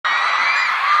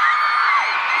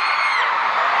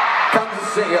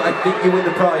say I think you win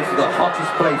the prize for the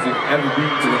hottest place you've ever been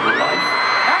to in your life.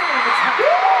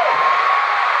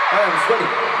 I am sweating.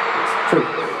 It's true.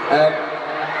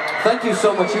 Thank you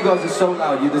so much. You guys are so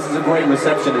loud. This is a great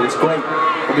reception, and it's great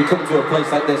when we come to a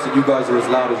place like this and you guys are as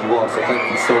loud as you are. So thank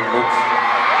you so much.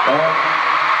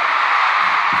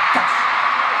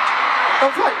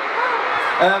 Don't fight.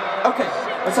 Okay,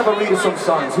 let's have a read of some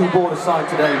signs. Who bought a sign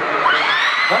today?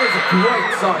 That is a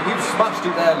great sign. You've smashed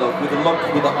it there, look, with the look,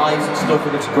 with the eyes and stuff.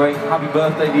 It looks great. Happy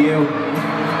birthday to you.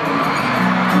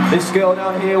 This girl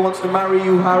down here wants to marry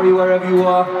you, Harry, wherever you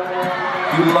are.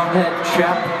 You long-haired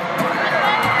chap.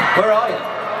 Where are you?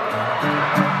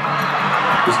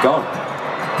 He's gone.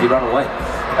 He ran away.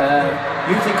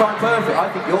 You think I'm perfect? I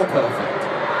think you're perfect.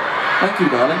 Thank you,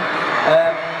 darling.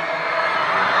 I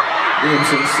don't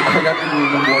even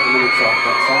remember what the lyrics are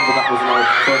for that song, but that was an old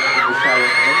fun in the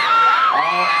shower for me.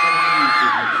 You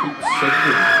keep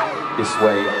singing this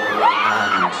way,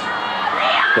 and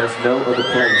there's no other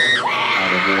place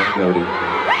I'd ever want to go to.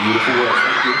 Beautiful words,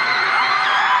 thank you.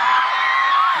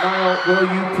 Niall, will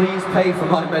you please pay for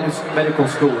my medical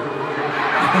school?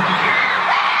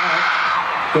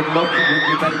 Good luck with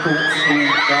your medical school,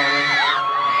 darling.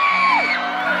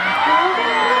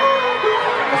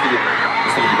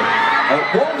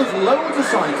 Whoa, there's loads of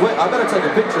signs. Wait, I better take a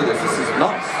picture of this. This is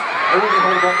nice.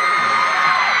 Hold on.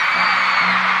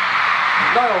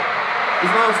 Niall,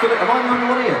 is Niall still? Am I the only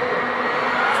one here?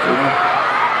 Still there.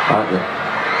 Right there.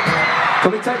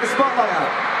 Can we take the spotlight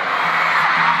out?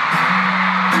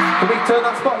 Can we turn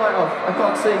that spotlight off? I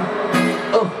can't see.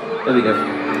 Oh, there we go.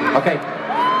 Okay.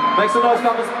 Make some noise,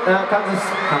 Kansas. Kansas,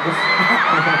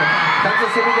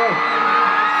 here we go.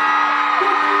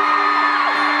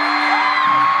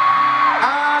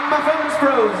 My phone's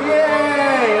froze,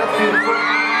 yay! That's beautiful.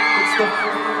 Good stuff.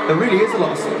 There really is a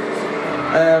lot of songs.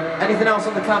 Anything else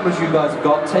on the cameras you guys have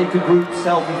got? Take a group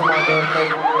selfie for my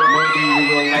birthday. Maybe we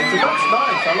will later. That's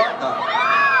nice, I like that.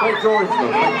 Great drawings,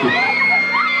 though, thank you.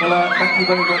 Well, thank you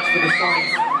very much for the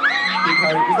signs.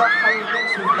 Is that Harry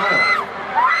next with Niall?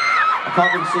 I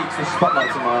can't really see because there's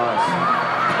spotlights in my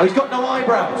eyes. Oh, he's got no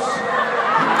eyebrows.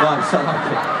 Nice, I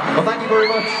like it. Well, thank you very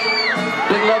much.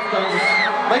 Big love, guys.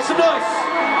 Make some noise!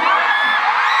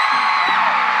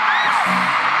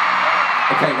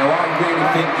 Okay, now I really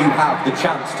think you have the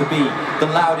chance to be the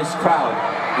loudest crowd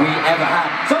we ever had.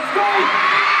 Subscribe!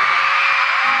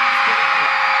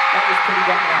 That was pretty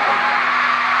damn loud.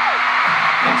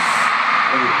 Yes.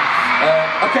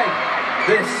 Okay,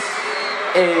 this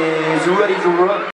is Ready to Run.